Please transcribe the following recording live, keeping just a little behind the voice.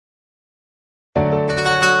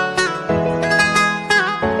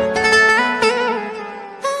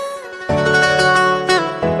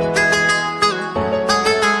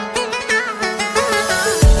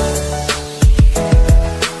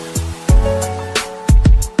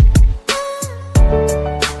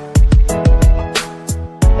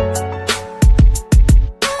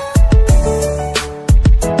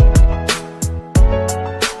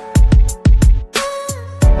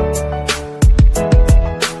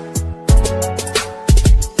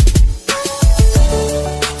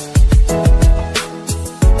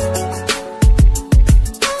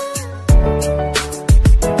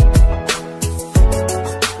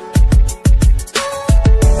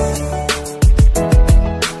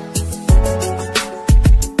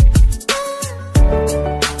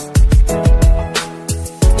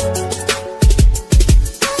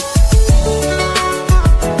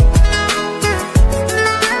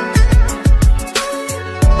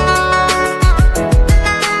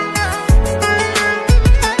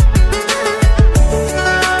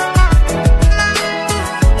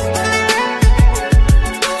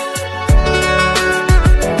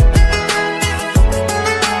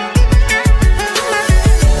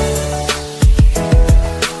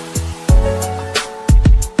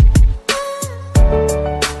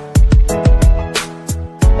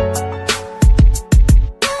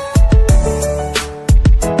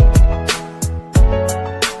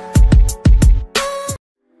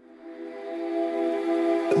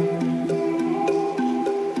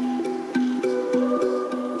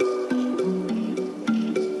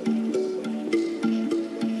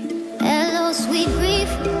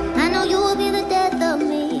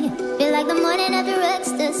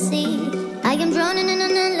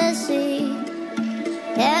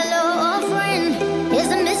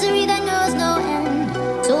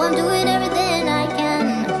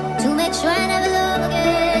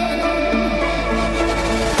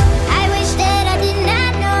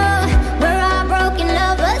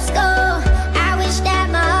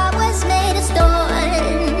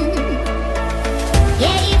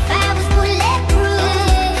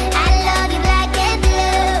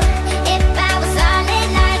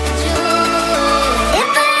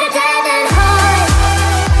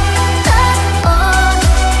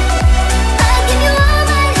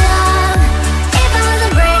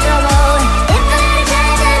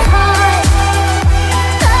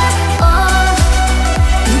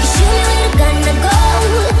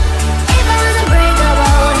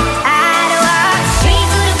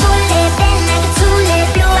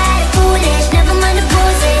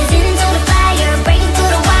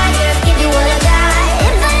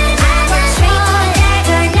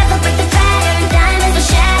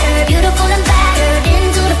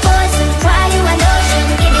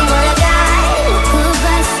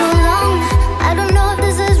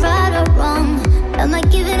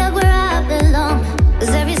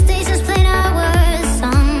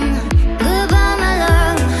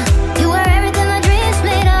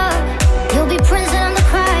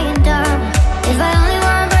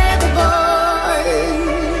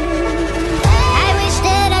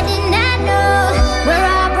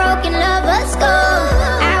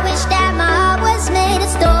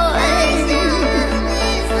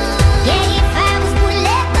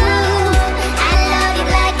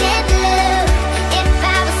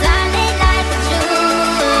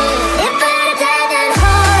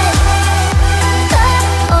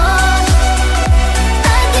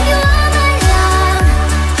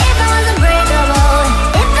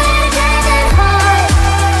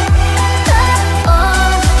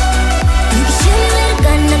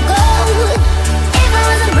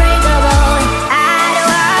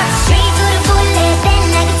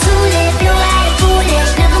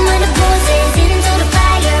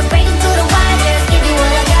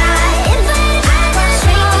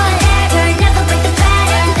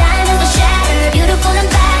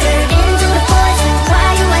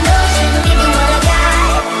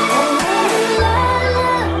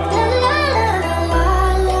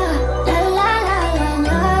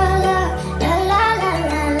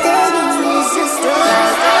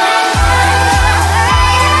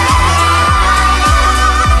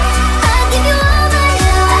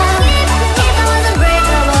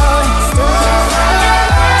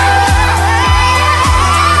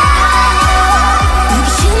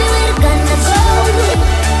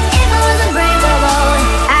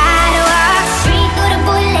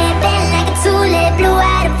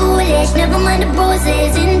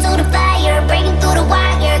forces into the fire, breaking through the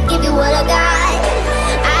wire, give you what I got.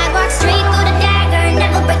 I walk straight through the dagger,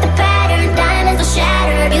 never break the pattern. Diamonds will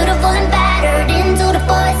shatter, beautiful and battered, into the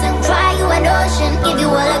poison, try you an ocean, give you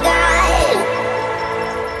what I got.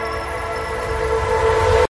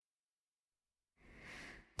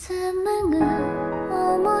 紡ぐ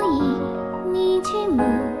想いにじむ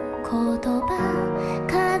言葉、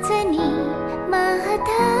風に舞っ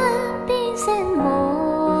た便箋も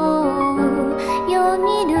よぎ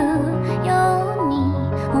るように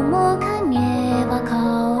面影は香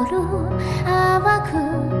る、淡く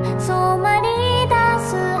染まり出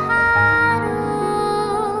す春。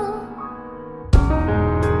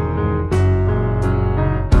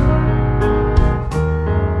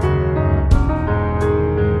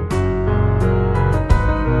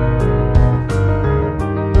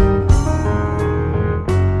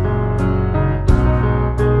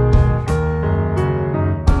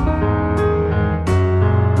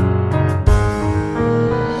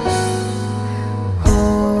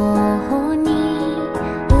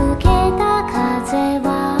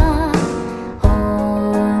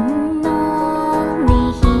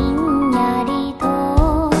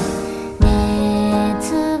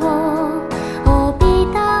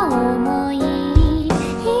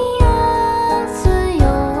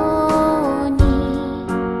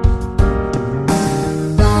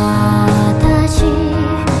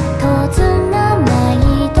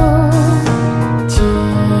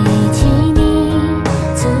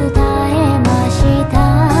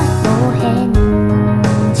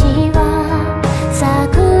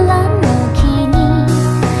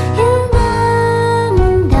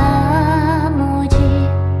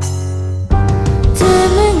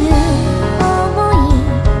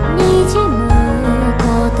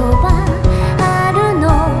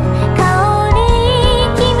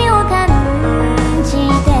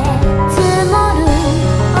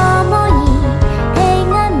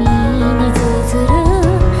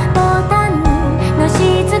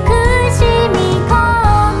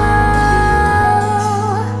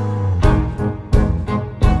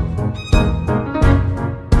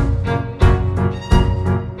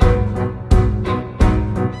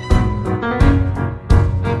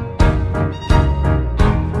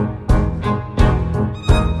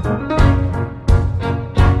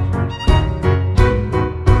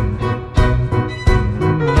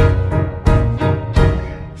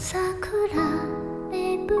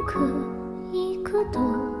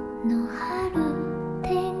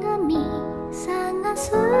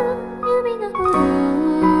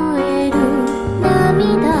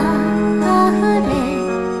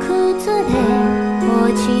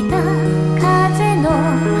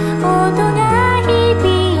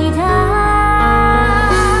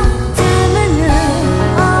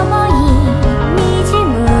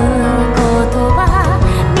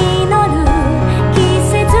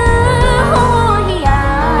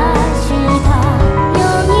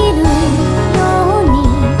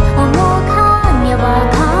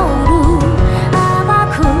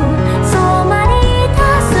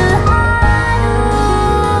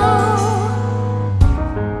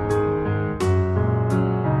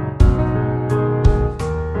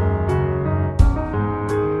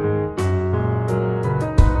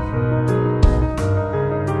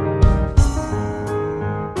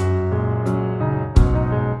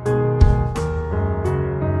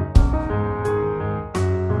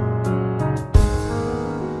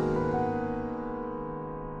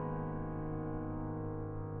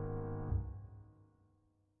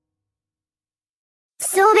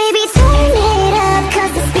So baby turn it up,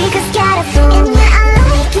 cause the speakers got a phone. And yeah, I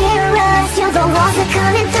like it rough, till the walls are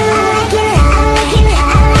coming through. I like it loud, I like it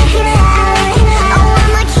loud, I like it loud, I like it loud. Oh,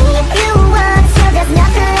 I'ma keep you up, till there's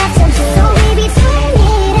nothing left to do. So baby turn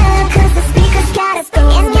it up, cause the speakers got a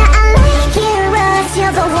phone. And yeah, I like it rough,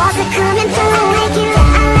 till the walls are coming through. I like it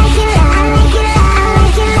loud, I like it loud, I like it loud, I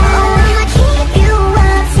like it loud. Oh, I'ma keep you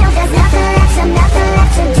up, till there's nothing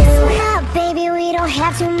left to do. Nah, baby, we don't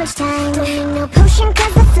have too much time. Don't need no potion,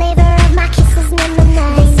 cause the flavor of my kiss is number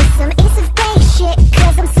 9. This is some ace of base shit,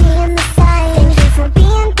 cause I'm seeing the sign. Thank you for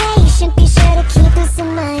being patient, be sure to keep this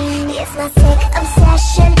in mind. It's my sick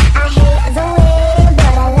obsession, I hate the waiting,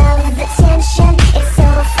 but I love the tension. It's so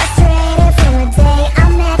frustrating from the day I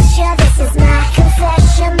met you. This is my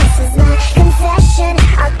confession, this is my confession.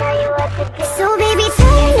 I'll tell you what to do. So baby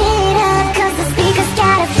turn it up, cause the speakers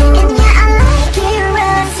got a phone. And yeah, I like it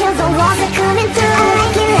rough, till the walls are coming through. I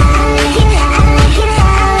like it loud, I like it loud, I like it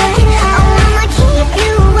loud, I like it loud. Oh, I'ma keep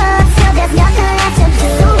you up, till there's nothing left to do.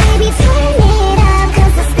 So baby turn it up,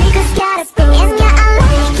 cause the speakers got a phone. And yeah, I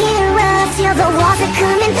like it rough, till the walls are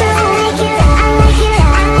coming through.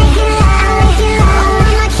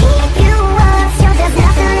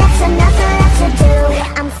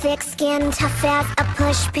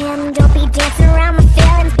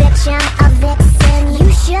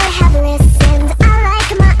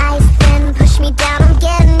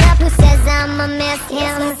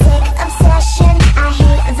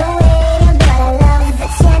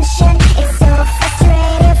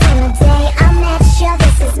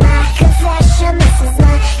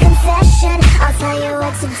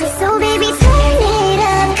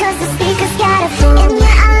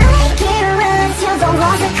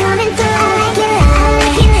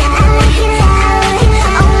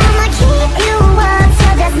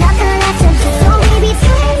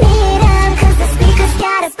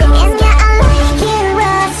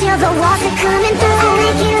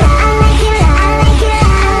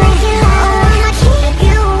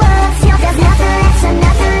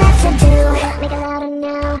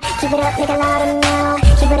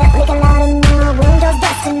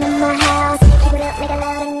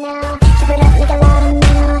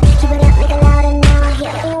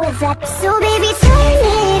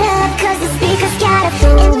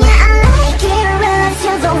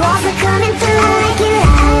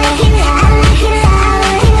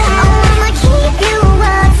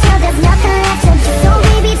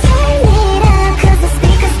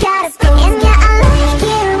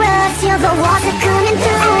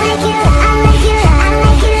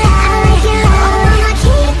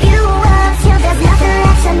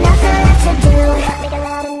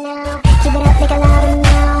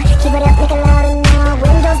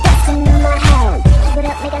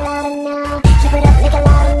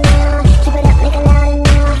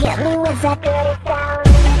 that dirty sound.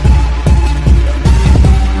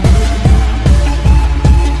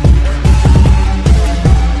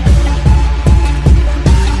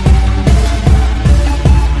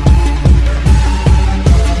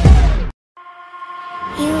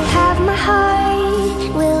 You have my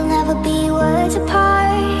heart, we'll never be worlds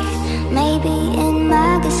apart. Maybe in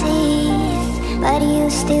magazines, but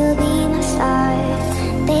you'll still be my star,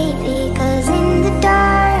 baby. 'Cause in the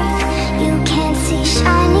dark, you can't see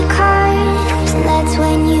shiny cars, and that's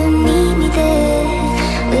when you need me there.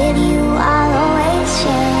 With you I'll always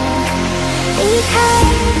share.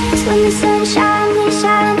 Because when the sun shines, we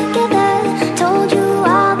shine together. Told you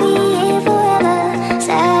I'll be here forever.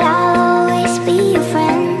 Said I'll always be your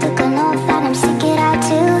friend. Took an oath that I'm stick it out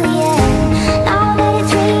till the end. Now that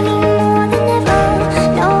it's raining more than ever,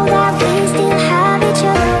 know that we still have each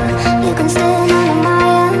other. You can stand under my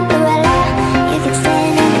umbrella. You can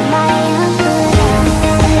stand under my umbrella.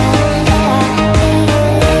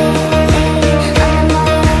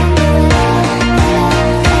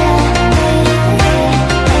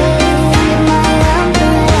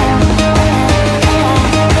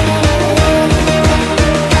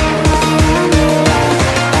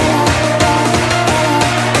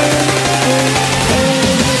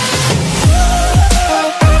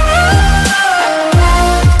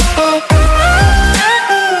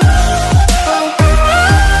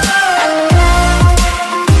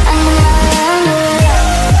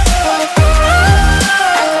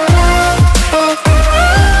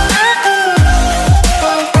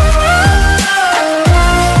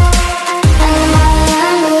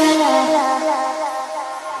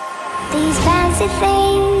 These fancy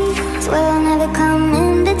things will never come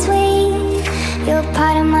in between. You're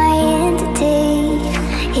part of my entity,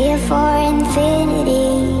 here for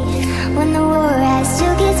infinity. When the war has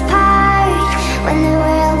took its part, when the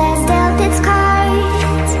world has dealt its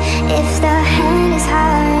cards, if the hand is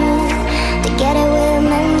hard, together we'll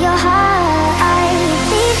mend your heart.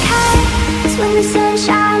 Because when the sun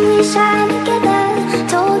shines, we shine